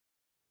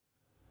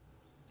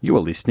You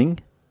are listening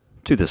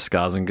to the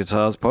Scars and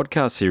Guitars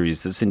podcast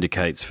series that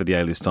syndicates for the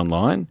A-List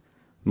Online.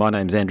 My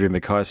name's Andrew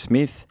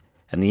Mackay-Smith,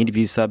 and the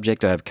interview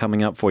subject I have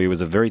coming up for you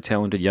is a very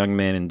talented young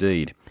man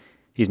indeed.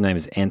 His name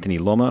is Anthony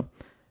Lomma,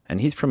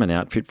 and he's from an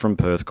outfit from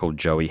Perth called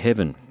Joey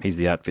Heaven. He's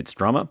the outfit's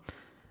drummer.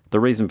 The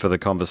reason for the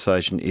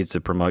conversation is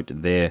to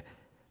promote their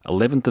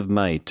 11th of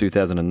May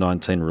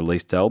 2019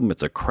 released album.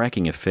 It's a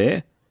cracking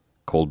affair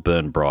called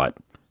Burn Bright.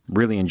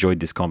 Really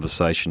enjoyed this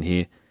conversation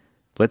here.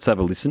 Let's have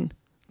a listen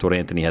to what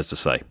Anthony has to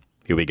say.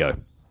 Here we go.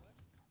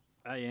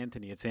 Hey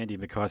Anthony, it's Andy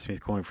Mackay-Smith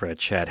calling for our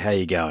chat. How are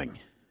you going?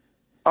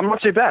 I'm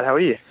not too bad. How are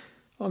you?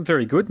 I'm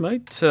very good,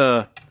 mate.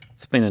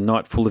 It's been a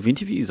night full of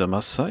interviews, I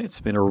must say. It's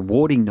been a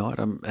rewarding night,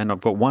 and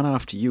I've got one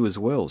after you as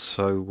well.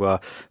 So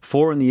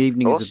 4 in the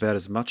evening is about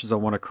as much as I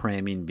want to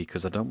cram in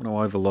because I don't want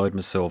to overload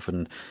myself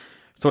and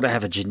sort of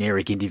have a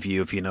generic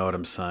interview, if you know what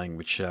I'm saying,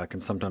 which can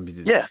sometimes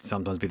be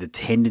the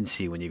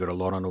tendency when you've got a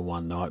lot on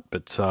one night.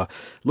 But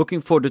looking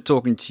forward to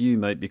talking to you,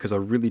 mate, because I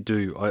really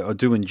do. I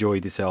do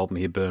enjoy this album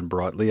here, Burn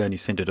Bright. Lee only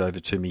sent it over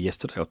to me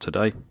yesterday or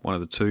today, one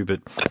of the two.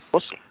 But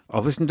awesome.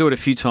 I've listened to it a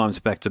few times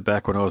back to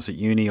back when I was at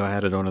uni. I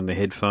had it on in the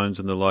headphones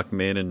and the like,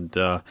 man. And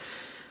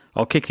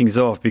I'll kick things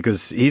off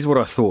because here's what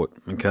I thought,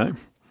 okay?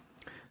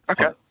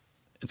 Okay.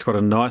 It's got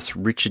a nice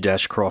Richard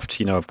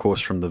Ashcroft, of course,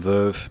 from The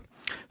Verve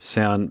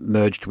sound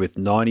merged with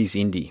 90s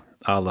indie,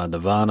 a la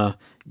Nirvana,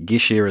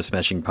 Gish era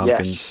Smashing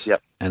Pumpkins,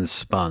 and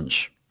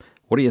Sponge.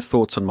 What are your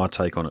thoughts on my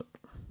take on it?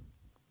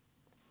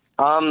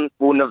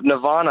 Well,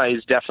 Nirvana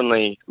is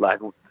definitely like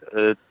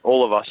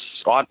all of us,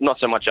 not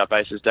so much our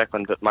bassist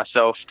Declan, but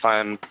myself,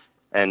 Clem,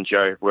 and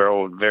Joe, we're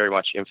all very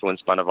much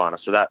influenced by Nirvana.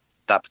 So that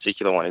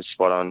particular one is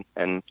spot on.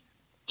 And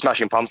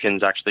Smashing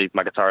Pumpkins, actually,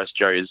 my guitarist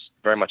Joe is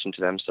very much into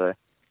them. So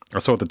I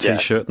saw the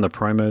T-shirt in the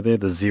promo there,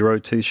 the Zero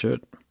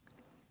T-shirt.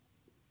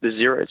 The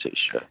Zero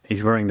T-shirt.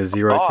 He's wearing the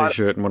Zero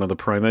T-shirt in one of the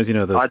promos.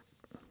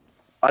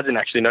 I didn't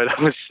actually know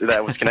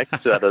that was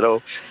connected to that at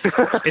all.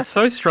 It's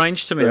so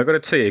strange to me. I've got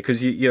to tell you,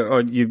 because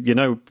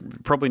you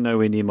probably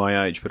nowhere near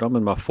my age, but I'm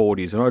in my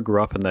 40s and I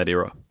grew up in that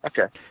era.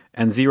 Okay.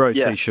 And Zero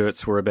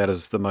T-shirts were about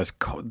as the most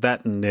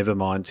that and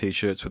Nevermind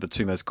T-shirts were the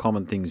two most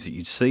common things that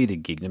you'd see at a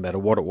gig, no matter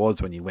what it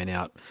was when you went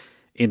out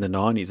in the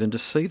 90s. And to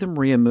see them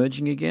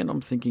re-emerging again,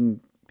 I'm thinking,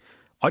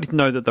 I didn't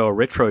know that they were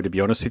retro, to be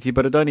honest with you,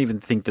 but I don't even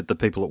think that the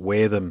people that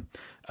wear them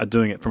are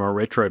doing it from a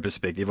retro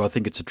perspective. I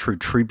think it's a true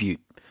tribute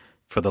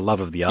for the love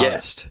of the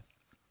artist.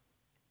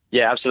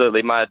 Yeah,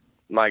 absolutely. My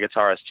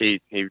guitarist, he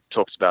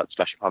talks about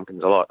Smashing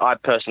Pumpkins a lot. I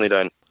personally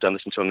don't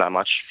listen to him that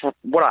much. For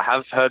what I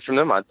have heard from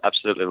them, I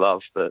absolutely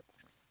love, but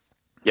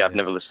I've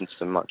never listened to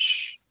them much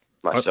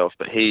myself,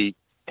 but he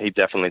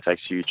definitely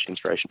takes huge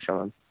inspiration from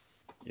them.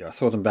 Yeah, I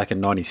saw them back in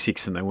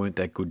 '96 and they weren't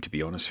that good, to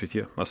be honest with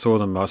you. I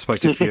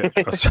spoke to Fiona.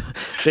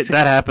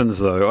 That happens,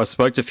 though. I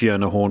spoke to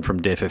Fiona Horn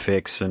from Def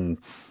FX and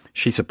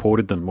she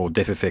supported them, or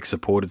Def FX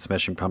supported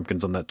Smashing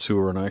Pumpkins on that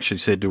tour. And I actually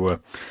said to her,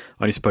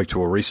 I only spoke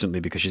to her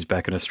recently because she's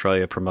back in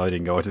Australia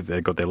promoting.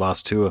 They've got their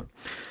last tour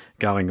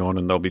going on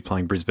and they'll be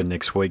playing Brisbane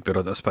next week. But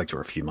I spoke to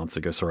her a few months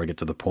ago, so I get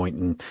to the point.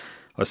 And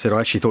I said, I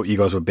actually thought you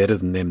guys were better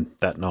than them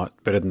that night,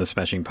 better than the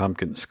Smashing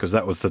Pumpkins, because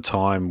that was the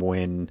time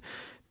when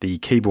the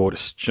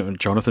keyboardist,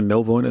 Jonathan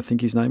Melvoin, I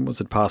think his name was,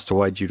 had passed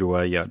away due to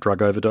a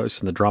drug overdose,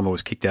 and the drummer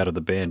was kicked out of the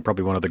band,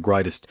 probably one of the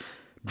greatest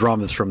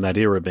drummers from that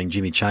era being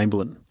Jimmy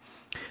Chamberlain.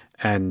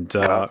 And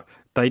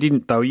they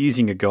were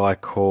using a guy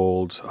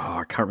called,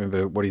 I can't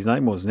remember what his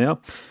name was now,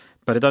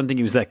 but I don't think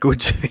he was that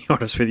good, to be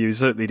honest with you. He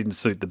certainly didn't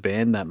suit the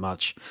band that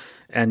much.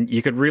 And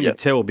you could really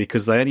tell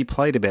because they only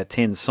played about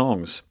 10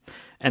 songs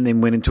and then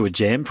went into a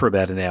jam for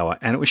about an hour,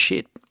 and it was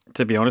shit,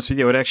 to be honest with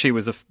you. It actually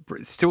was,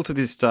 still to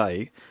this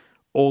day,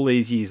 all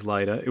these years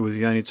later, it was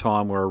the only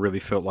time where I really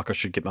felt like I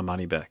should get my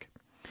money back.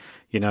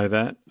 You know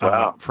that?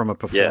 Wow. From a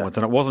performance.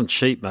 And it wasn't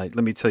cheap, mate.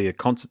 Let me tell you,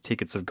 concert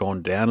tickets have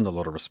gone down in a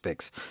lot of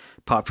respects,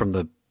 apart from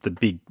the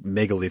big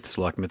megaliths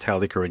like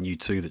Metallica and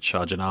U2 that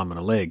charge an arm and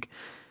a leg.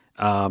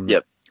 I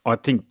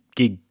think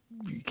gig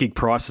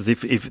prices,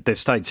 if they've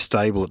stayed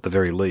stable at the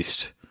very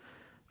least,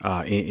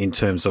 in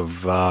terms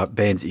of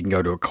bands that you can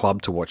go to a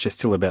club to watch, they're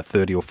still about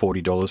 $30 or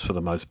 $40 for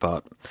the most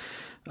part.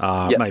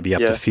 Maybe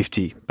up to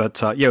 50.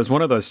 But it was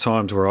one of those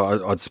times where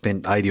I'd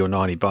spent $80 or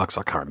 $90.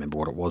 I can't remember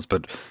what it was,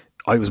 but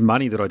it was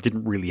money that I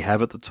didn't really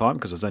have at the time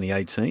because I was only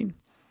 18. And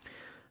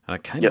I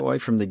came away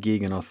from the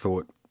gig and I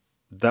thought,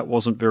 that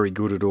wasn't very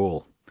good at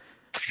all.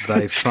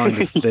 They've phoned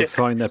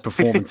that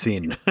performance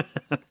in.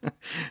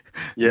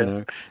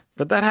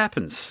 But that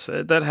happens.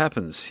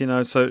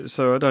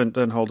 So I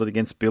don't hold it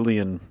against Billy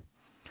and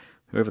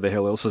whoever the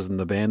hell else is in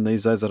the band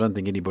these days. I don't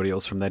think anybody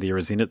else from that era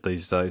is in it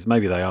these days.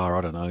 Maybe they are,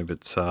 I don't know.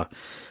 But,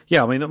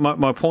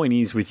 my point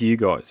is with you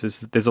guys is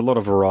that there's a lot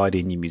of variety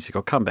in your music.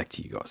 I'll come back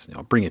to you guys now.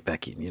 I'll bring it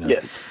back in,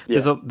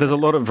 There's a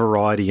lot of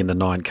variety in the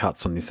 9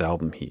 cuts on this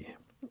album here.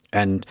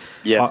 And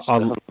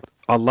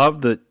I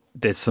love that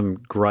there's some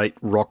great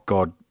rock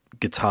god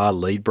guitar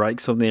lead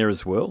breaks on there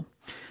as well.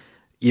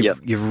 You're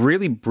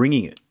really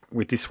bringing it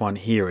with this one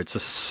here. It's a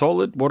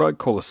solid, what I'd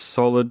call a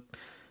solid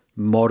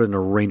modern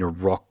arena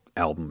rock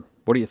album.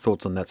 What are your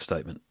thoughts on that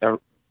statement?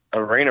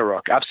 Arena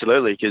rock,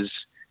 absolutely. Because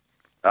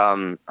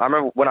I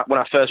remember when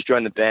I first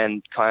joined the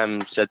band,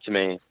 Chaim said to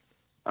me,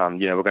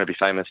 you know, we're going to be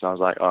famous, and I was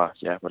like, oh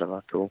yeah,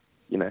 whatever, cool,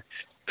 you know.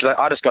 Because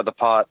I just got the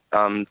part.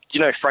 Do you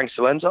know Frank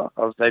Salenza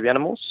of Baby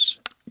Animals?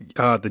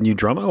 The new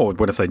drummer, or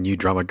when I say new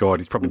drummer, God,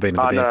 he's probably been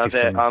in the band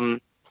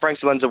 15. Frank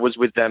Salenza was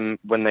with them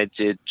when they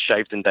did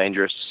Shaved and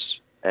Dangerous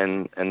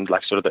and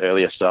like sort of the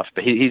earlier stuff.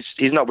 But he's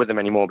not with them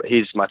anymore. But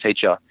he's my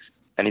teacher,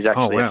 and he's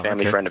actually a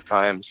family friend of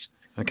Chaim's.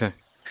 Okay.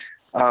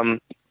 And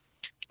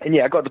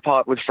yeah, I got the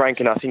part with Frank,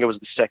 and I think it was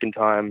the second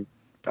time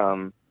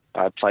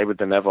I played with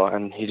them ever.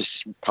 And he just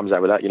comes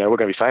out with that, you know, we're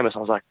going to be famous. I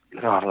was like,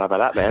 no, I don't know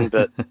about that, man.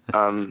 But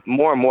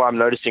more and more, I'm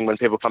noticing when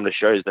people come to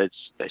shows, they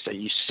say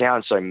you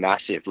sound so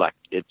massive, like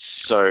it's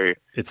so.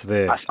 It's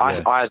there.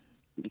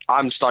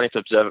 I'm starting to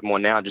observe it more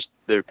now, just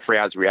the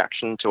crowd's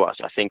reaction to us.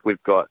 I think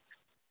we've got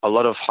a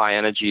lot of high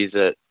energy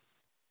that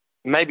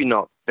maybe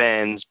not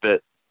bands,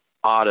 but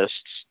artists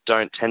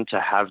don't tend to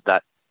have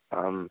that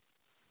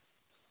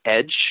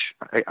edge,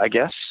 I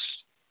guess,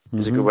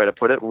 is a good way to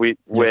put it.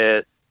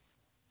 We're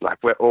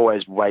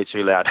always way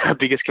too loud. Our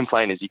biggest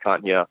complaint is you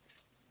can't hear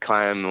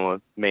Chaim or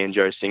me and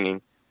Joe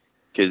singing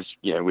because,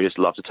 you know, we just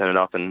love to turn it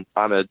up, and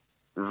I'm a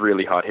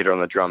really hard hitter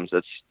on the drums.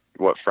 That's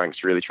what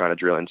Frank's really trying to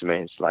drill into me.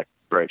 It's like,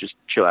 bro, just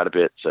chill out a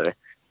bit. So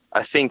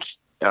I think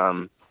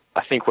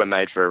we're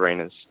made for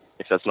arenas,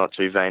 if that's not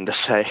too vain to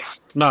say.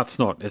 No, it's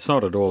not. It's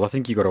not at all. I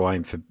think you got to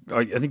aim for.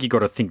 I think you got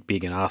to think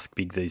big and ask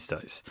big these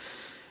days,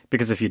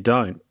 because if you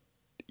don't,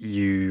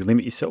 you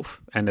limit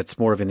yourself, and it's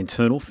more of an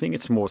internal thing.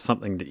 It's more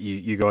something that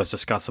you guys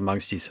discuss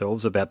amongst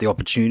yourselves about the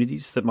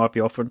opportunities that might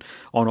be on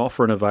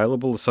offer and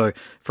available. So,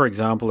 for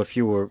example, if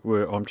you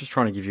were I'm just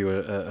trying to give you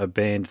a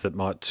band that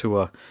might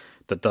tour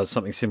that does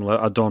something similar,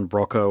 a Don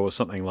Brocco or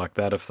something like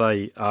that. If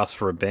they asked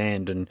for a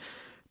band and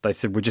they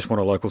said, we just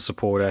want a local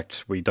support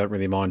act, we don't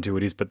really mind who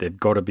it is, but they've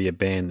got to be a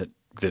band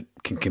that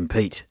can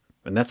compete.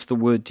 And that's the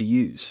word to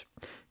use,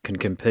 can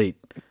compete.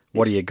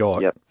 What do you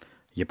got? Yep.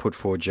 You put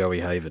forward Joey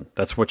Haven.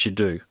 That's what you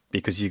do,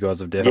 because you guys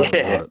have definitely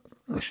got it.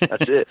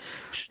 That's it.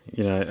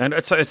 You know, and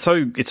it's so.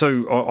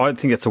 I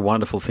think it's a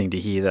wonderful thing to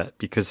hear that,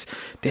 because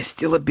there's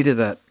still a bit of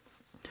that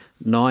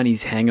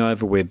 90s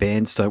hangover where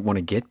bands don't want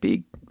to get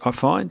big, I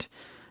find,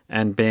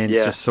 and bands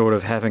just sort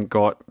of haven't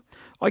got.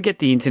 I get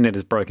the internet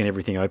has broken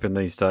everything open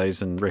these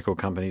days, and record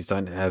companies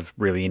don't have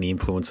really any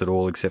influence at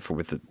all, except for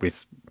with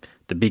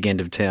the big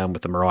end of town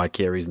with the Mariah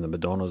Careys and the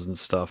Madonnas and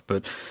stuff.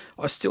 But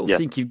I still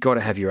think you've got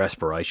to have your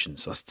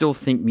aspirations. I still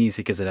think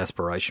music is an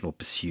aspirational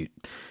pursuit,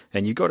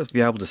 and you've got to be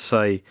able to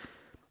say,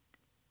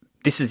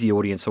 this is the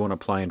audience I want to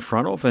play in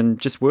front of, and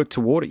just work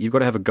toward it. You've got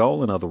to have a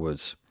goal, in other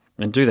words,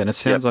 and do that. And it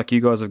sounds like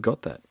you guys have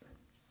got that.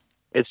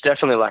 It's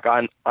definitely like,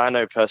 I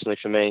know personally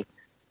for me,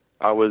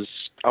 I was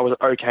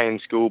okay in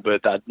school,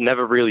 but that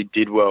never really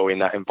did well in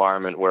that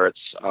environment where it's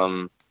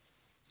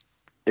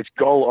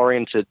goal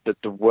oriented, but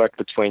the work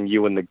between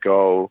you and the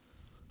goal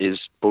is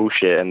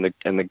bullshit, and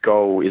the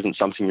goal isn't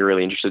something you're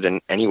really interested in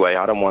anyway.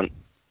 I don't want,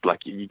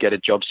 like, you get a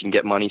job so you can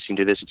get money so you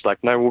can do this. It's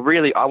like, no, well,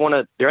 really,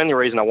 the only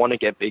reason I want to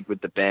get big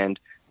with the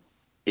band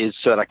is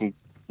so that I can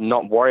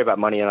not worry about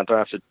money and I don't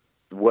have to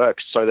work,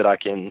 so that I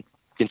can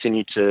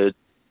continue to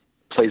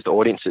please the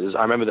audiences.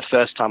 I remember the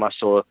first time I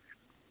saw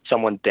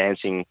someone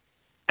dancing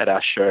at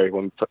our show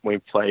when we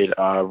played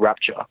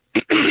Rapture,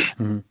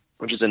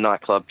 which is a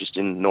nightclub just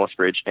in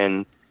Northbridge,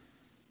 and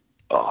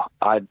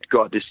I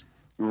got this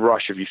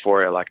rush of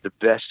euphoria, like the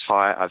best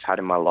high I've had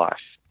in my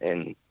life,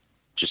 and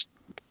just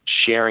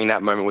sharing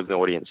that moment with the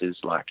audience is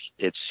like,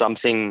 it's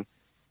something,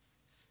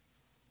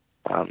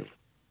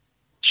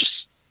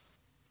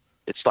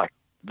 it's like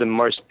the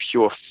most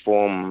pure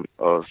form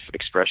of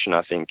expression,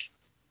 I think,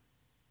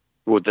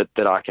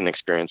 that I can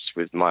experience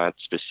with my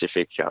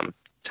specific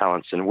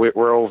talents. And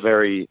we're all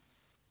very,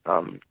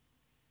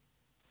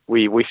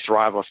 we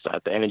thrive off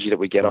that, the energy that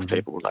we get off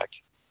people. Like,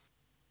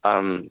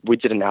 we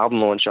did an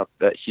album launch up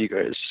at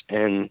Hugo's,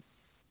 and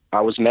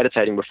I was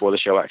meditating before the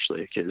show,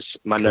 actually, because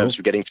my nerves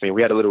were getting to me.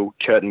 We had a little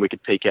curtain we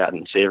could peek out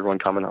and see everyone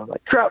coming. I was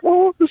like, crap,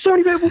 whoa, there's so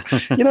many people,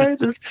 you know,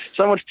 there's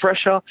so much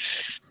pressure.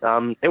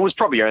 It was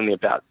probably only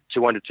about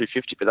 200,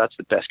 250, but that's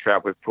the best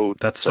crowd we've pulled.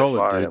 That's so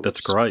solid, dude.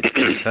 That's great.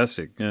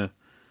 Fantastic. Yeah.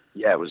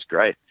 Yeah, it was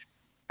great.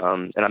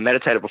 And I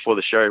meditated before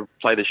the show,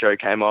 played the show,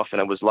 came off, and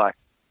it was like,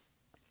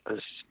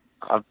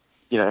 I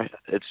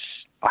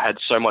had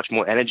so much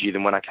more energy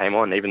than when I came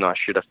on, even though I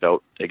should have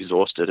felt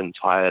exhausted and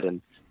tired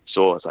and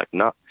sore. I was like,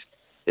 no,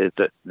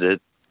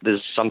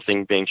 there's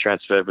something being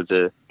transferred with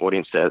the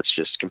audience there that's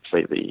just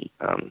completely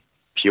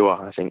pure,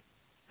 I think.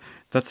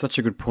 That's such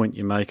a good point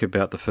you make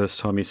about the first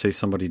time you see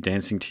somebody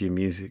dancing to your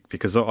music,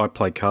 because I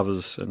play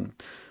covers and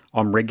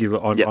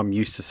I'm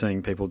used to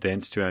seeing people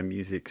dance to our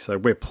music. So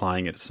we're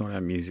playing it. It's not our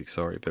music,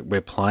 sorry, but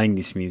we're playing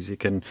this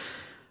music, and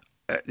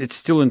it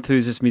still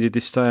enthuses me to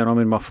this day, and I'm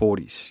in my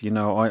 40s. You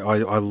know,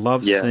 I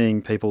love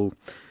seeing people.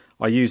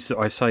 I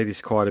say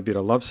this quite a bit. I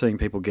love seeing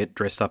people get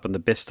dressed up in the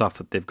best stuff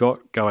that they've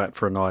got, go out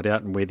for a night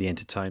out, and we're the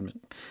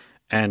entertainment.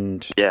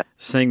 and Yeah.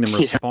 seeing them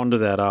respond to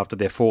that after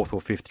their fourth or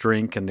fifth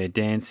drink and they're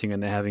dancing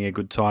and they're having a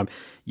good time,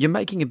 you're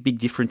making a big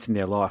difference in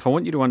their life. I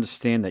want you to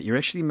understand that. You're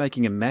actually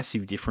making a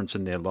massive difference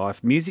in their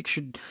life. Music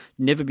should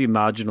never be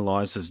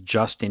marginalised as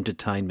just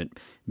entertainment.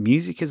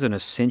 Music is an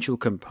essential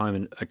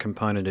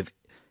component of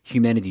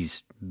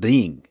humanity's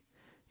being,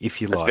 if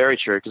you like. Very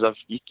true, because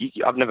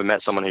I've never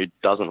met someone who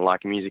doesn't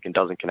like music and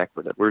doesn't connect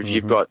with it. Whereas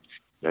you've got,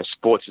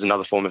 sports is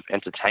another form of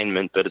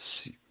entertainment, but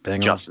it's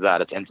just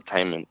that, it's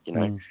entertainment,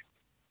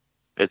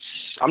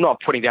 I'm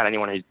not putting down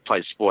anyone who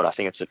plays sport. I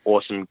think it's an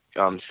awesome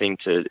thing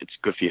it's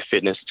good for your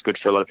fitness. It's good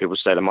for a lot of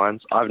people's state of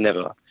minds. I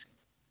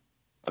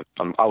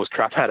was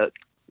crap at it,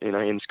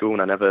 in school,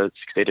 and I never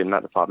succeeded in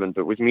that department.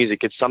 But with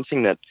music, it's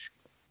something that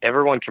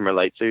everyone can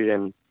relate to.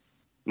 And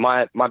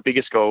my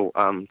biggest goal,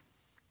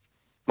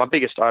 my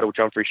biggest idol,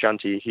 John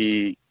Frusciante,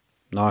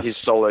 his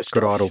solo stuff.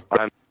 Good idol.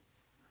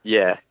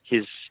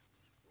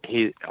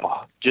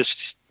 Just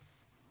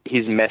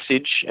his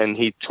message, and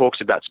he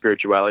talks about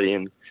spirituality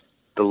and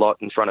a lot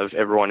in front of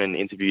everyone in the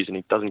interviews, and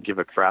he doesn't give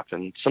a crap.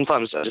 And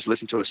sometimes I just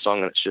listen to a song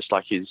and it's just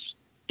like he's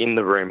in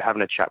the room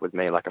having a chat with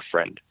me like a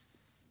friend.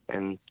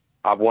 And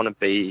I want to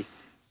be,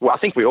 I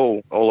think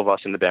all of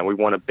us in the band, we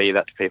want to be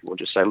that to people and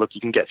just say, look,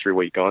 you can get through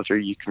what you're going through.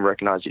 You can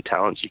recognize your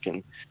talents.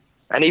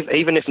 And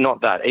even if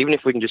not that, even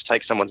if we can just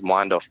take someone's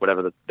mind off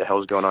whatever the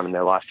hell's going on in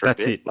their life for a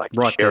bit, it. like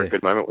Right share there. a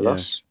good moment with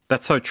us.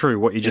 That's so true,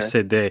 what you just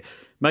said there.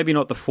 Maybe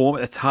not the former.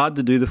 It's hard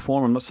to do the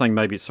former. I'm not saying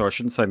I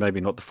shouldn't say maybe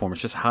not the former.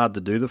 It's just hard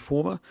to do the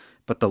former,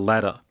 but the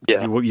latter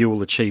you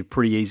will achieve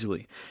pretty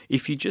easily.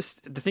 If you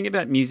the thing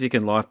about music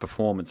and live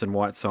performance and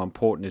why it's so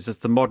important is it's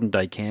the modern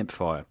day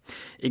campfire.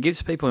 It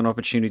gives people an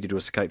opportunity to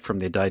escape from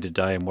their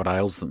day-to-day and what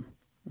ails them.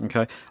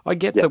 Okay? I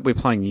get that we're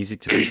playing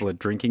music to people who are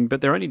drinking,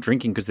 but they're only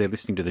drinking because they're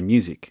listening to the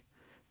music.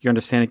 You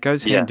understand? It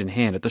goes hand in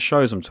hand. At the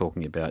shows I'm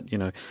talking about,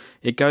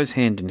 it goes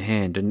hand in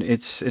hand, and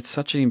it's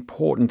such an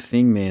important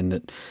thing,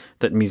 man.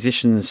 That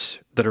musicians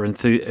that are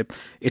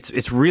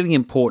it's really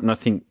important. I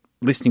think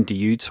listening to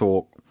you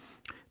talk,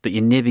 that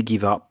you never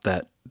give up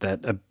that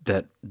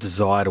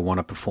desire to want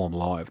to perform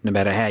live, no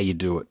matter how you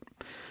do it,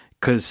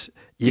 because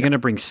you're going to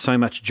bring so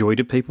much joy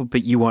to people,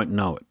 but you won't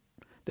know it.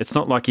 It's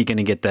not like you're going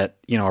to get that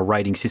a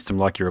rating system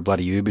like you're a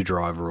bloody Uber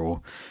driver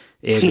or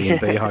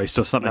Airbnb host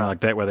or something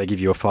like that where they give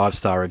you a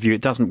 5-star review.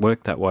 It doesn't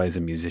work that way as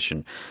a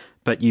musician.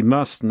 But you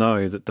must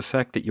know that the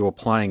fact that you're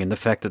playing and the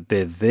fact that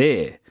they're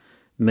there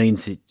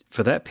means that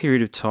for that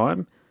period of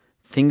time,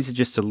 things are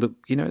just a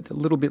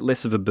little bit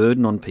less of a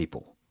burden on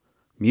people.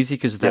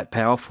 Music is that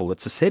powerful.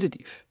 It's a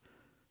sedative.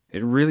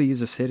 It really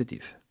is a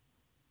sedative.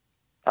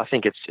 I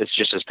think it's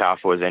just as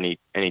powerful as any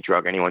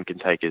drug anyone can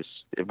take.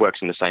 It works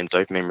in the same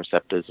dopamine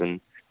receptors,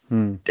 and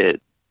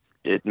it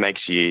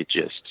makes you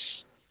just...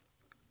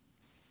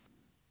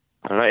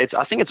 I don't know.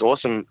 I think it's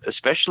awesome,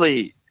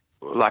 especially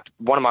like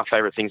one of my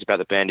favorite things about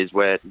the band is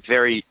we're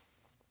very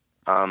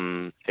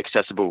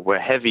accessible.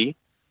 We're heavy,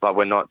 but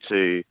we're not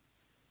too,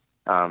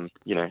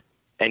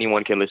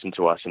 anyone can listen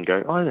to us and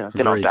go, oh, no,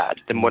 they're not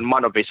bad. Then one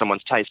might not be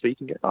someone's taste, but you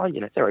can go, oh,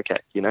 they're okay,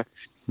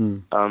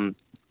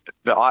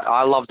 But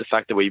I love the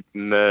fact that we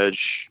merge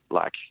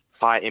like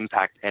high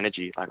impact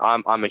energy. Like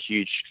I'm a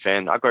huge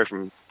fan. I go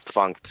from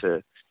funk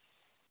to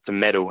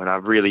metal, and I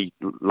really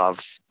love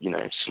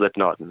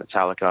Slipknot and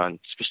Metallica, and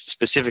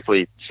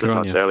specifically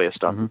Slipknot's earlier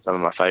stuff. Some of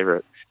my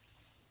favorite.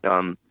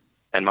 And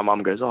my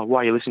mum goes, "Oh,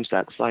 why are you listening to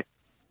that?" It's like,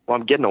 well,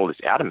 I'm getting all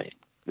this out of me.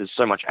 There's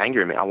so much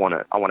anger in me. I want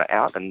to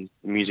out, and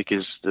music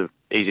is the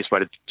easiest way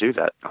to do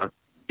that. I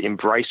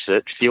embrace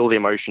it, feel the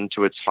emotion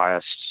to its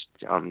highest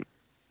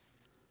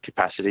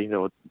capacity,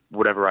 or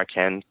whatever I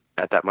can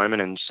at that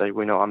moment, and say,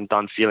 I'm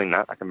done feeling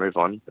that. I can move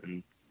on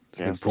and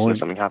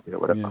something happy or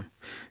whatever. Yeah.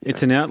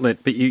 It's an outlet,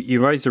 but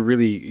you raised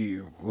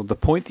the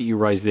point that you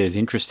raised there is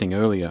interesting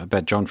earlier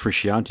about John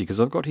Frusciante, because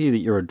I've got here that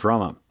you're a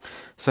drummer.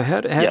 So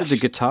how did a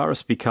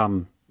guitarist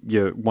become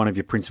one of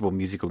your principal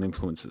musical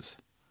influences?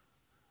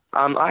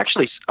 My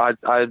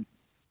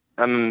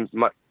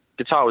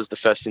guitar was the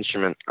first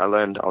instrument I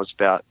learned. I was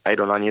about 8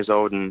 or 9 years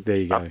old, and there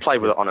you go. I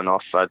played with it on and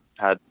off. I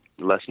had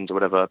lessons or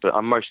whatever, but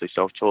I'm mostly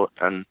self-taught,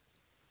 and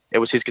it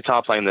was his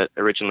guitar playing that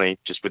originally,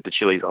 just with the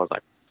Chili's, I was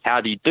like, how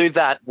do you do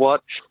that?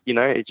 What?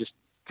 It just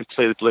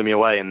completely blew me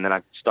away. And then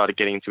I started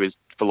getting into his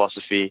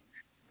philosophy,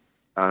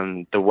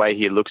 the way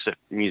he looks at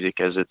music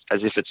as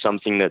if it's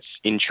something that's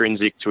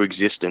intrinsic to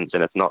existence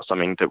and it's not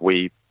something that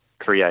we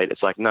create.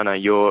 It's like, no,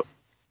 you're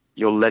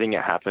letting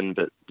it happen.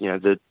 But,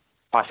 the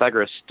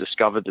Pythagoras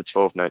discovered the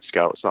 12-note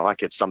scale. It's not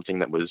like it's something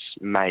that was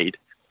made.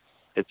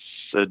 It's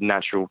a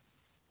natural,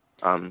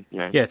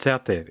 Yeah, it's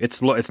out there.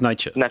 It's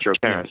nature. Natural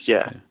occurrence,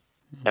 yeah.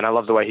 And I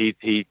love the way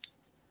he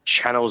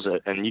channels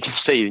it, and you can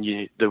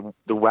see the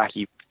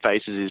wacky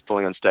faces he's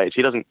pulling on stage.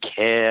 He doesn't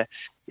care.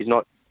 He's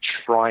not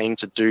trying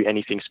to do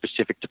anything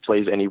specific to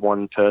please any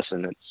one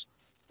person.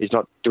 He's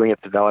not doing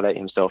it to validate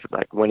himself. It's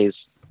like when he's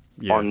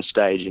on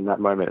stage in that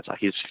moment, it's like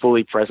he's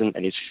fully present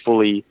and he's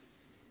fully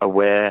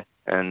aware.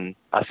 And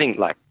I think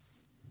like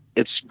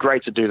it's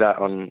great to do that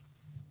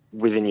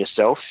within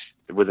yourself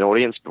with an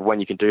audience, but when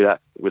you can do that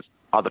with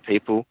other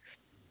people,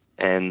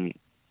 and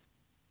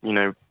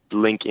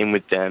link in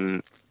with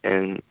them,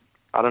 and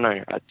I don't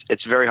know,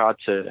 it's very hard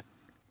to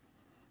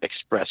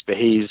express, but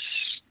he's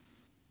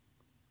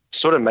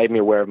sort of made me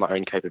aware of my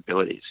own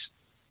capabilities.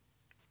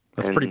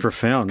 That's pretty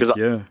profound,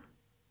 yeah.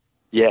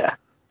 Yeah,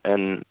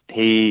 and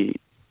he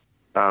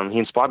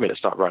inspired me to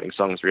start writing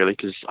songs, really,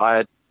 because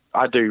I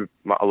do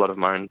a lot of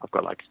my own. I've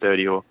got like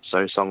 30 or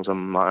so songs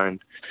on my own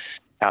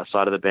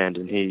outside of the band,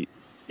 and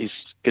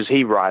because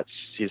he writes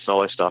his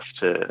solo stuff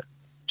to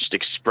just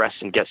express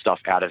and get stuff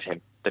out of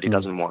him that he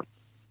doesn't want.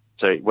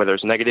 So whether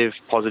it's negative,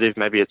 positive,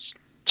 maybe it's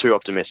too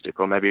optimistic,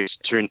 or maybe it's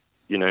too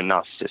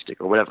narcissistic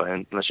or whatever,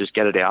 and let's just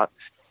get it out.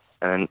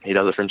 And he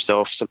does it for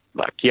himself. So,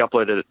 like, he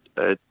uploaded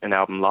an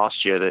album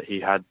last year that he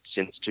had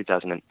since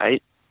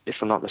 2008, if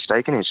I'm not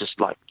mistaken. It's just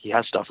like he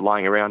has stuff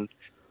lying around.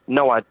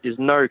 There's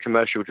no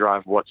commercial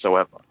drive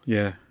whatsoever.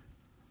 Yeah,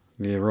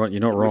 right. You're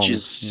not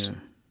wrong.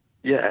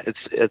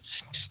 It's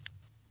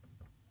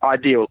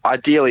ideal.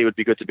 Ideally, it would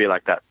be good to be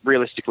like that.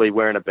 Realistically,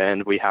 we're in a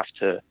band. We have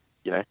to,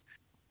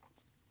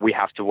 we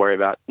have to worry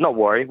about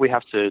we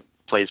have to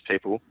please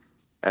people,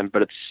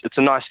 but it's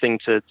a nice thing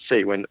to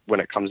see when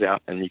it comes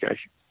out and you go,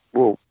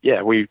 well,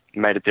 yeah, we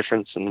made a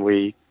difference, and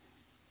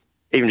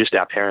even just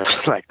our parents,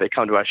 like, they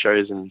come to our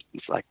shows and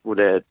it's like,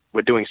 well,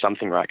 we're doing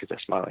something right because they're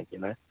smiling,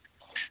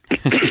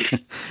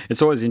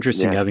 It's always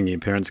interesting having your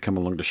parents come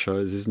along to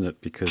shows, isn't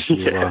it? Because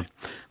a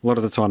lot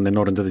of the time they're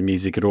not into the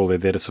music at all. They're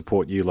there to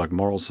support you, like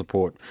moral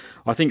support.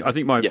 I think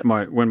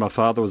my when my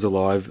father was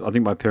alive, I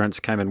think my parents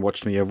came and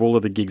watched me of all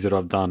of the gigs that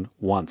I've done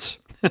once,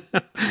 and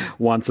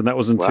that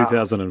was in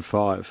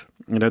 2005.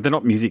 They're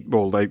not music.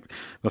 Well,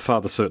 my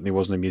father certainly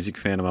wasn't a music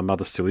fan, and my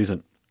mother still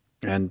isn't.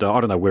 And I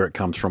don't know where it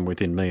comes from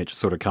within me. It just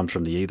sort of comes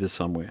from the ethers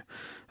somewhere.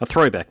 A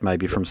throwback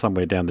maybe from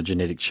somewhere down the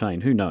genetic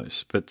chain. Who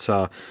knows? But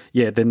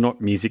they're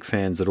not music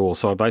fans at all.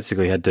 So I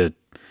basically had to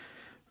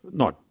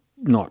not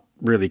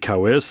really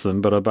coerce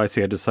them, but I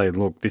basically had to say,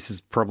 look, this is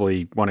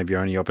probably one of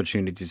your only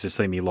opportunities to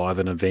see me live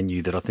in a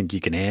venue that I think you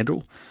can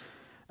handle.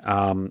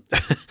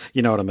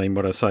 You know what I mean?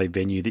 When I say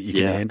venue that you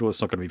can handle, it's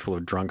not going to be full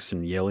of drunks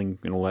and yelling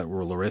and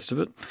all the rest of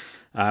it.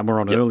 We're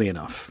on early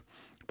enough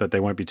that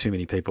there won't be too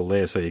many people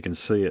there, so you can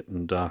see it.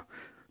 And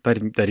they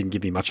didn't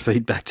give me much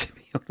feedback, to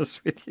be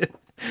honest with you.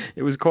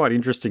 It was quite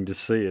interesting to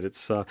see it.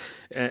 It's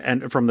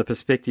and from the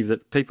perspective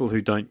that people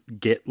who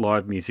don't get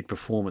live music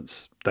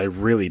performance, they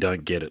really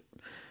don't get it.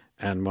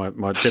 And my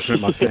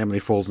family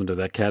falls into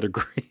that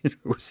category. It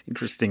was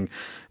interesting.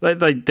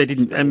 They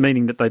didn't,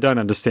 meaning that they don't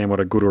understand what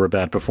a good or a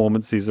bad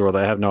performance is, or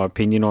they have no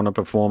opinion on a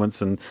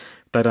performance, and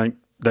they don't.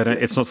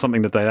 It's not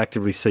something that they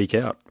actively seek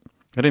out.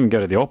 I didn't go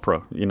to the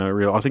opera,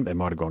 I think they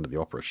might have gone to the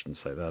opera. I shouldn't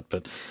say that,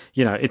 but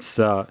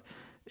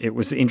it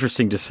was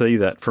interesting to see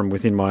that from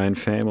within my own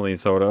family.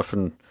 So it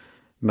often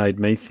made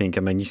me think.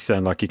 I mean, you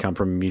sound like you come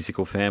from a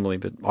musical family,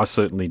 but I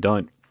certainly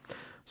don't.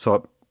 So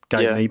it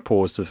gave me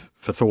pause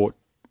for thought.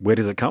 Where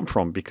does it come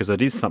from? Because it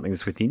is something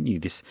that's within you,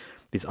 this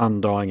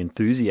undying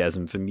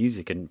enthusiasm for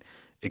music, and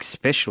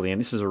especially,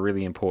 and this is a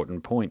really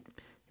important point,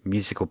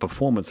 musical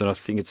performance. And I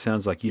think it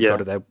sounds like you've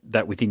got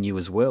that within you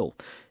as well.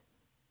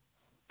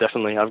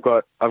 Definitely. I've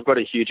got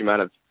a huge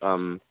amount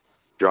of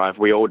drive.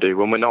 We all do.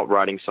 When we're not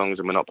writing songs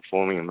and we're not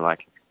performing them,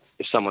 like,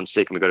 if someone's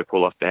sick and we've got to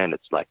call off band,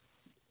 it's like,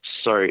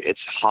 it's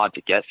hard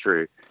to get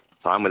through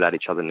time without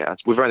each other now.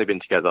 We've only been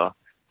together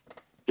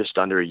just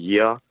under a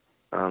year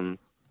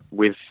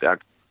with our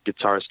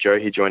guitarist Joe.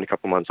 He joined a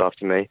couple months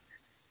after me,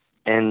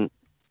 and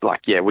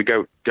we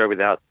go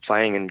without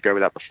playing and go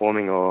without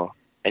performing or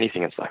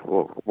anything. It's like,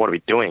 well, what are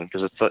we doing?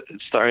 Because if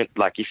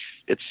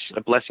it's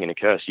a blessing and a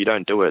curse. You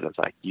don't do it, it's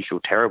like you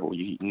feel terrible.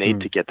 You need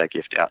to get that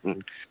gift out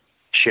and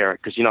share it,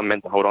 because you're not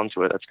meant to hold on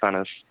to it. That's kind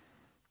of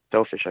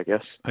selfish, I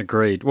guess.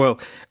 Agreed. Well,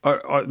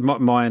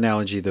 my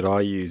analogy that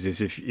I use is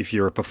if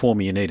you're a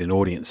performer, you need an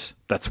audience.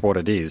 That's what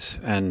it is.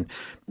 And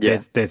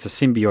there's a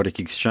symbiotic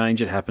exchange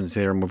that happens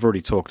there, and we've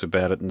already talked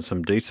about it in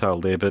some detail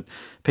there, but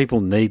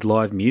people need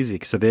live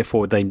music, so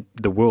therefore the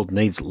world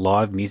needs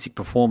live music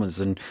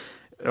performers. And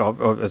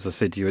as I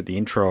said to you at the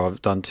intro,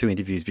 I've done 2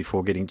 interviews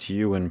before getting to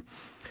you, and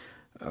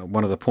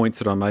one of the points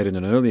that I made in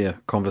an earlier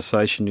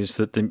conversation is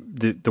that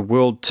the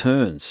world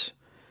turns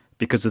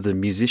because of the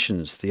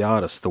musicians, the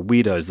artists, the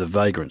weirdos, the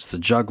vagrants, the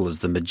jugglers,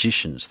 the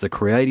magicians, the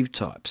creative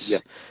types. Yeah.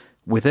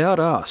 Without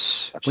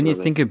us, when you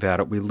think about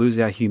it, we lose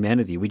our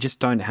humanity. We just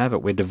don't have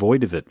it. We're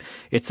devoid of it.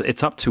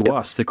 It's up to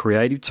us, the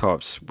creative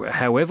types,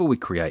 however we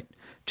create,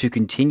 to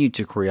continue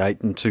to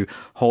create and to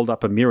hold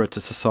up a mirror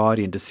to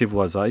society and to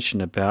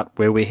civilization about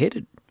where we're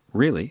headed,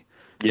 really.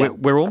 Yeah,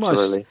 we're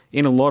almost,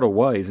 in a lot of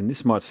ways, and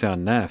this might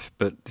sound naff,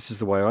 but this is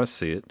the way I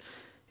see it,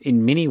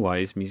 in many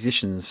ways,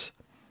 musicians,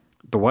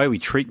 the way we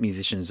treat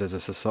musicians as a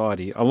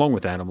society, along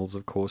with animals,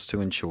 of course,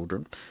 too, and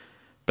children,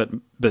 but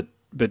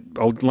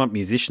I'll lump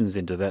musicians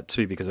into that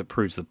too because it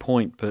proves the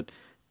point, but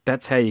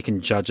that's how you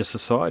can judge a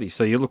society.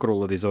 So you look at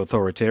all of these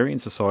authoritarian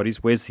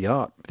societies, where's the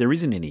art? There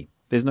isn't any.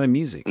 There's no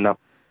music. No.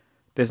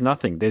 There's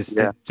nothing. There's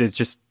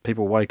just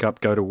people wake up,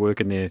 go to work,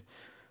 and they're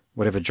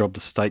whatever job the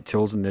state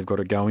tells them they've got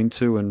to go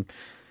into, and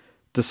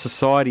the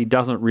society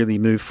doesn't really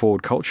move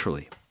forward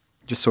culturally.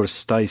 It just sort of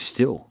stays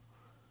still.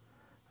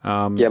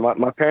 Yeah,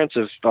 my parents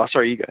have. Oh,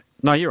 sorry, you go.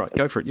 No, you're right.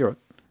 Go for it. You're right.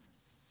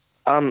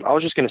 I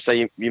was just going to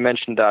say you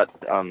mentioned that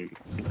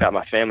about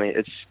my family.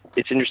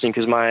 It's interesting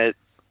because my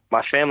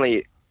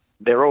family,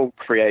 they're all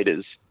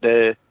creators.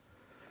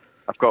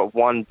 I've got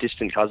one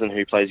distant cousin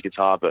who plays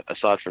guitar, but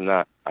aside from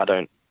that,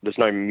 there's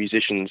no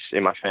musicians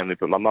in my family.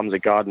 But my mum's a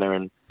gardener,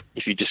 and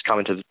if you just come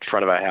into the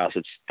front of our house,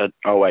 it's an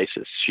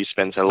oasis. She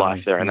spends her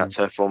life there, and that's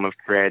her form of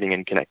creating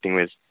and connecting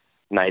with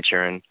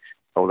nature and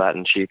all that.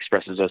 And she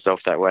expresses herself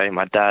that way.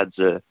 My dad's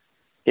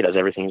he does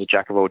everything. He's a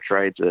jack of all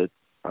trades.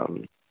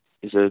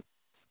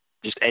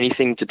 Just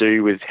anything to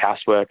do with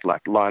housework,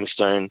 like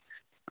limestone,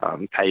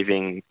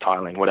 paving,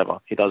 tiling, whatever.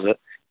 He does it.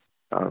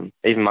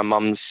 Even my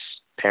mum's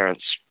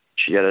parents,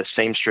 she had a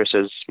seamstress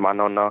as my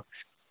nonna,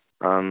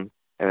 and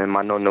then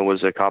my nonna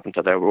was a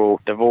carpenter.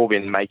 They've all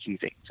been making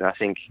things, and I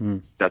think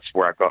that's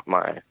where I got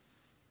my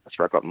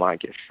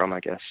gift from, I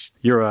guess.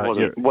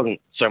 It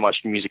wasn't so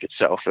much music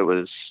itself. It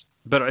was.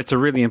 But it's a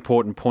really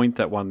important point,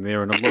 that one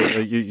there,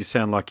 and you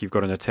sound like you've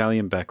got an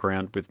Italian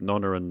background with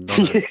Nonna and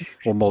Nonna,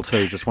 or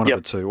Maltese. It's one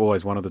of the two,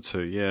 always one of the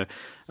two. Yeah,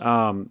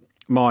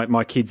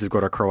 my kids have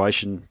got a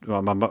Croatian.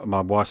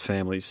 My wife's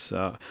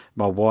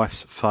my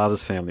wife's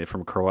father's family are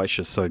from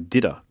Croatia, so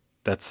Dida.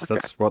 That's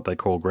what they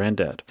call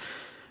granddad.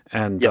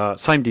 And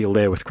same deal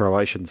there with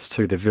Croatians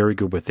too. They're very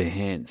good with their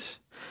hands.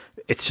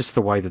 It's just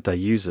the way that they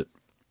use it.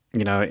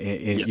 You know,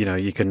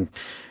 you can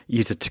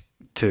use it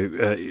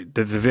to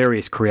the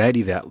various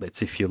creative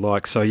outlets, if you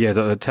like. So, yeah,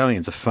 the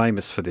Italians are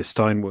famous for their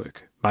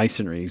stonework,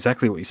 masonry,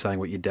 exactly what you're saying,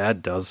 what your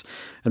dad does.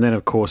 And then,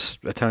 of course,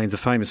 Italians are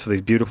famous for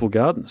these beautiful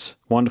gardens,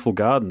 wonderful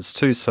gardens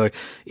too. So,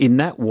 in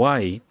that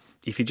way,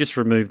 if you just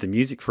remove the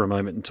music for a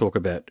moment and talk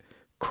about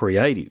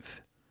creative,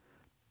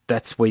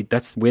 that's where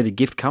the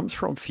gift comes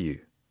from for you.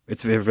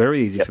 It's very,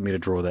 very easy for me to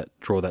draw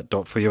that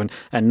dot for you.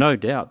 And no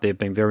doubt they've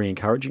been very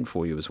encouraging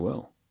for you as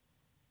well.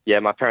 Yeah,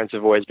 my parents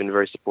have always been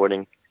very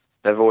supporting.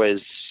 They've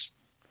always...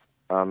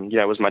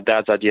 it was my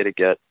dad's idea to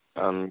get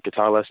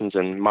guitar lessons,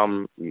 and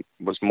Mum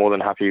was more than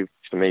happy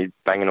for me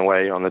banging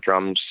away on the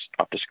drums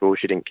after school.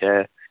 She didn't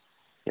care.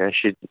 You know,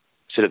 she'd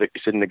sit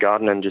in the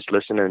garden and just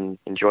listen and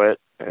enjoy it.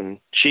 And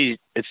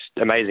it's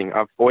amazing.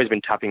 I've always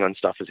been tapping on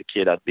stuff as a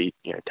kid. I'd be,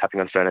 tapping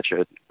on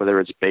furniture, whether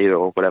it's a beat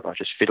or whatever,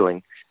 just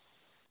fiddling.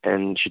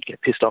 And she'd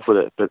get pissed off with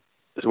it. But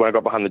when I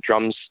got behind the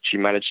drums, she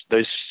managed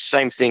those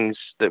same things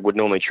that would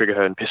normally trigger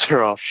her and piss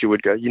her off. She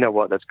would go, you know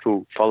what, that's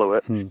cool, follow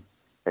it.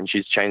 And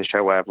she's changed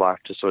her way of life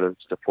to sort of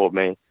support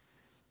me.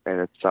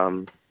 And it's,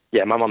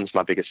 my mum's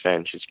my biggest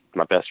fan. She's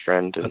my best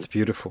friend. That's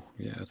beautiful.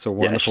 Yeah, it's a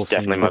wonderful thing.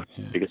 Definitely my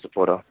biggest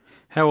supporter.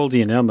 How old are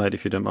you now, mate,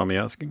 if you don't mind me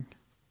asking?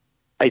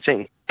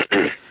 18.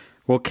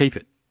 Well, keep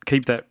it.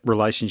 Keep that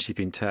relationship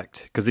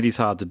intact, because it is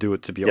hard to do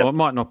it, to be honest. Well, it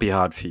might not be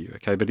hard for you,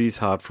 okay, but it is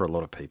hard for a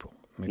lot of people.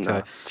 Okay?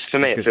 No. For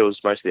me, it feels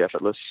mostly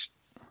effortless.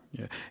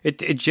 Yeah,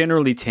 it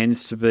generally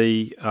tends to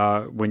be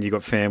when you've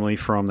got family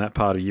from that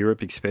part of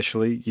Europe,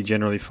 especially. You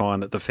generally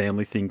find that the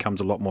family thing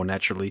comes a lot more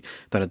naturally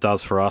than it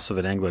does for us of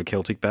an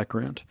Anglo-Celtic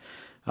background.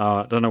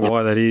 I don't know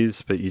why that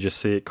is, but you just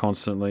see it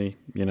constantly.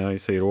 You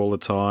see it all the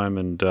time,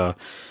 and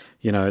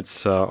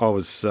it's. I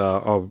was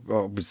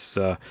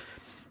in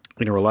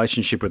a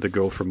relationship with a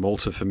girl from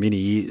Malta for many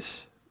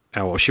years.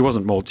 Oh, well, she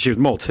wasn't Maltese. She was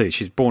Maltese.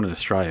 She's born in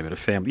Australia, but a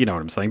family. You know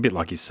what I'm saying? A bit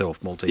like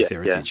yourself, Maltese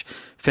heritage. Yeah.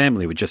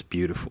 Family were just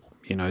beautiful.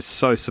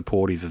 So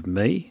supportive of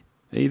me,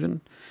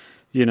 even,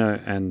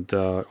 and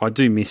I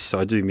do miss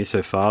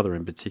her father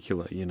in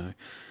particular,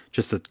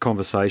 just the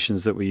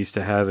conversations that we used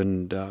to have,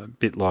 and a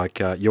bit like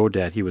your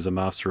dad, he was a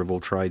master of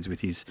all trades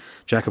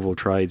jack of all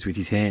trades with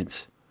his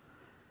hands.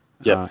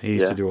 He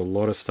used to do a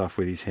lot of stuff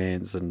with his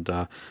hands, and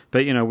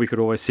but we could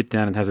always sit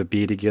down and have a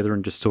beer together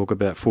and just talk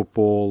about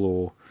football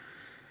or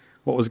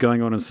what was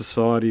going on in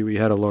society. We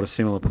had a lot of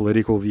similar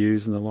political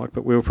views and the like,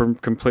 but we were from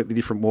completely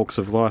different walks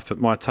of life. But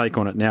my take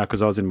on it now,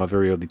 because I was in my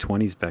very early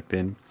 20s back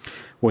then,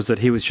 was that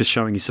he was just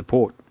showing his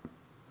support.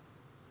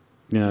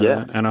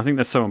 And I think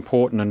that's so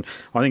important. And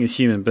I think as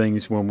human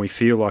beings, when we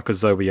feel like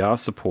as though we are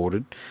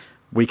supported,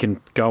 we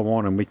can go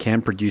on and we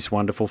can produce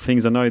wonderful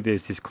things. I know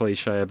there's this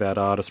cliche about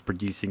artists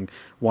producing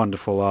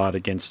wonderful art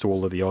against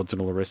all of the odds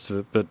and all the rest of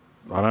it, but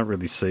I don't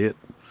really see it.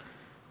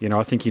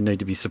 I think you need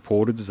to be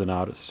supported as an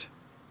artist.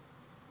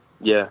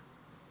 Yeah,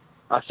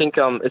 I think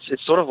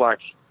it's sort of like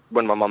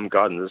when my mum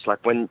gardens. It's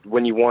like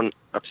when you want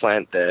a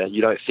plant there,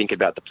 you don't think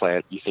about the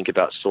plant. You think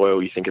about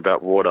soil. You think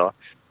about water.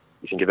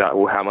 You think about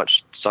how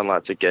much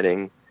sunlight it's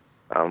getting,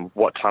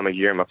 what time of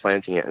year am I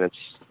planting it, and it's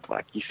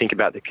like you think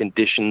about the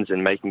conditions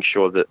and making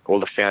sure that all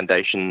the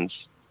foundations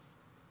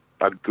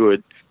are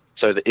good,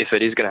 so that if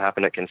it is going to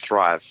happen, it can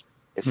thrive.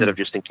 Instead of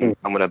just thinking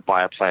I'm going to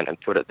buy a plant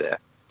and put it there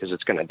because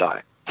it's going to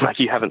die. Like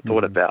you haven't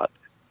thought about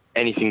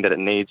anything that it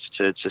needs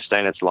to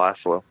sustain its life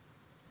or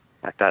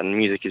like that. And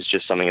music is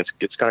just something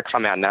it's going to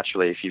come out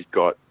naturally if you've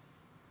got,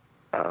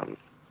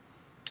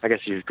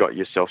 you've got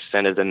yourself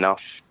centered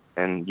enough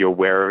and you're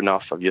aware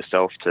enough of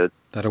yourself to.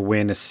 That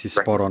awareness is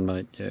spot on,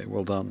 mate. Yeah,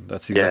 well done.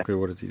 That's exactly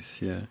what it is.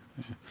 Yeah.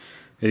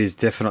 It is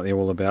definitely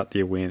all about the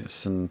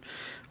awareness and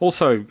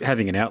also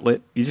having an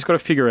outlet. You just got to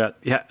figure out,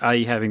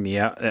 having the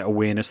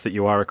awareness that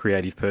you are a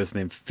creative person,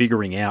 then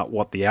figuring out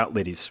what the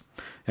outlet is.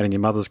 And in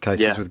your mother's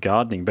case, is with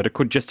gardening, but it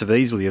could just as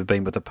easily have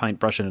been with a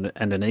paintbrush and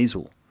an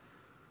easel.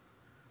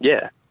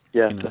 Yeah,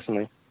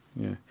 definitely.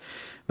 Yeah.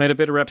 Mate, I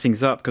better wrap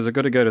things up because I've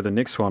got to go to the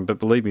next one. But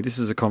believe me, this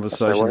is a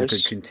conversation that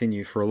could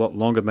continue for a lot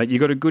longer, mate. You've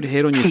got a good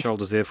head on your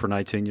shoulders there for an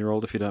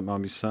 18-year-old, if you don't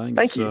mind me saying.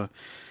 Thank you.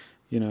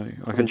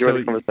 I can tell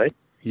the conversation.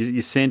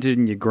 You're centered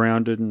and you're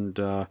grounded, and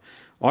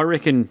I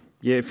reckon,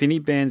 if any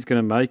band's going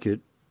to make it,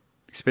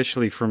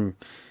 especially from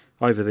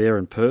over there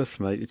in Perth,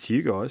 mate, it's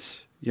you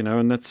guys.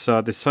 And that's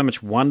there's so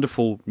much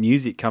wonderful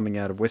music coming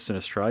out of Western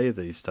Australia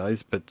these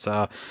days. But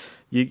I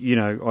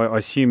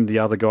assume the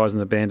other guys in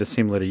the band are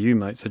similar to you,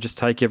 mate. So just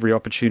take every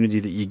opportunity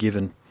that you're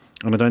given,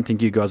 and I don't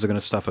think you guys are going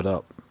to stuff it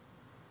up.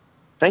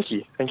 Thank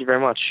you very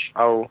much.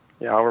 I'll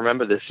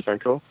remember this phone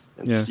call.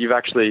 Yeah.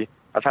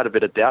 I've had a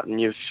bit of doubt, and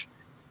you've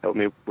helped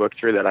me work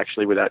through that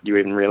actually without you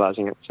even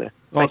realising it. So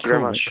thank you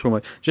very much. Cool,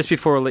 mate. Just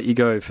before I let you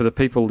go, for the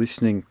people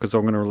listening, because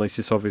I'm going to release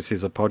this obviously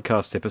as a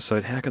podcast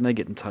episode, how can they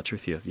get in touch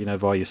with you?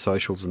 Via your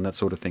socials and that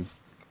sort of thing.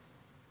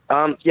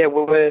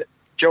 We're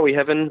Joey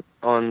Heaven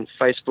on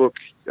Facebook.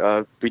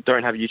 We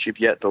don't have YouTube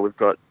yet, but we've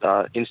got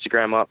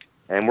Instagram up,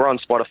 and we're on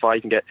Spotify.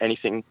 You can get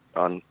anything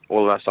on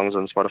all of our songs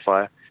on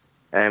Spotify,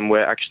 and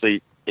we're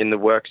actually in the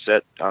works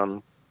at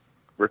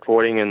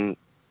recording and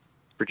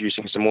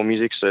producing some more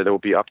music, so there will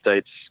be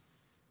updates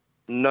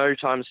no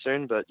time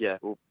soon, but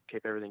we'll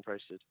keep everything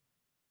posted.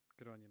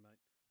 Good on you, mate.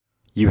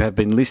 You have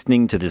been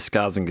listening to the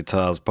Scars and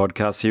Guitars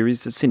podcast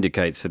series that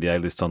syndicates for the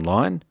A-List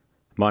Online.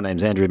 My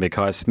name's Andrew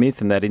Mackay-Smith,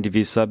 and that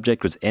interview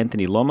subject was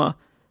Anthony Lommer,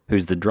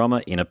 who's the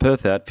drummer in a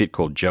Perth outfit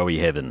called Joey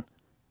Heaven.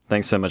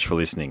 Thanks so much for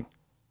listening.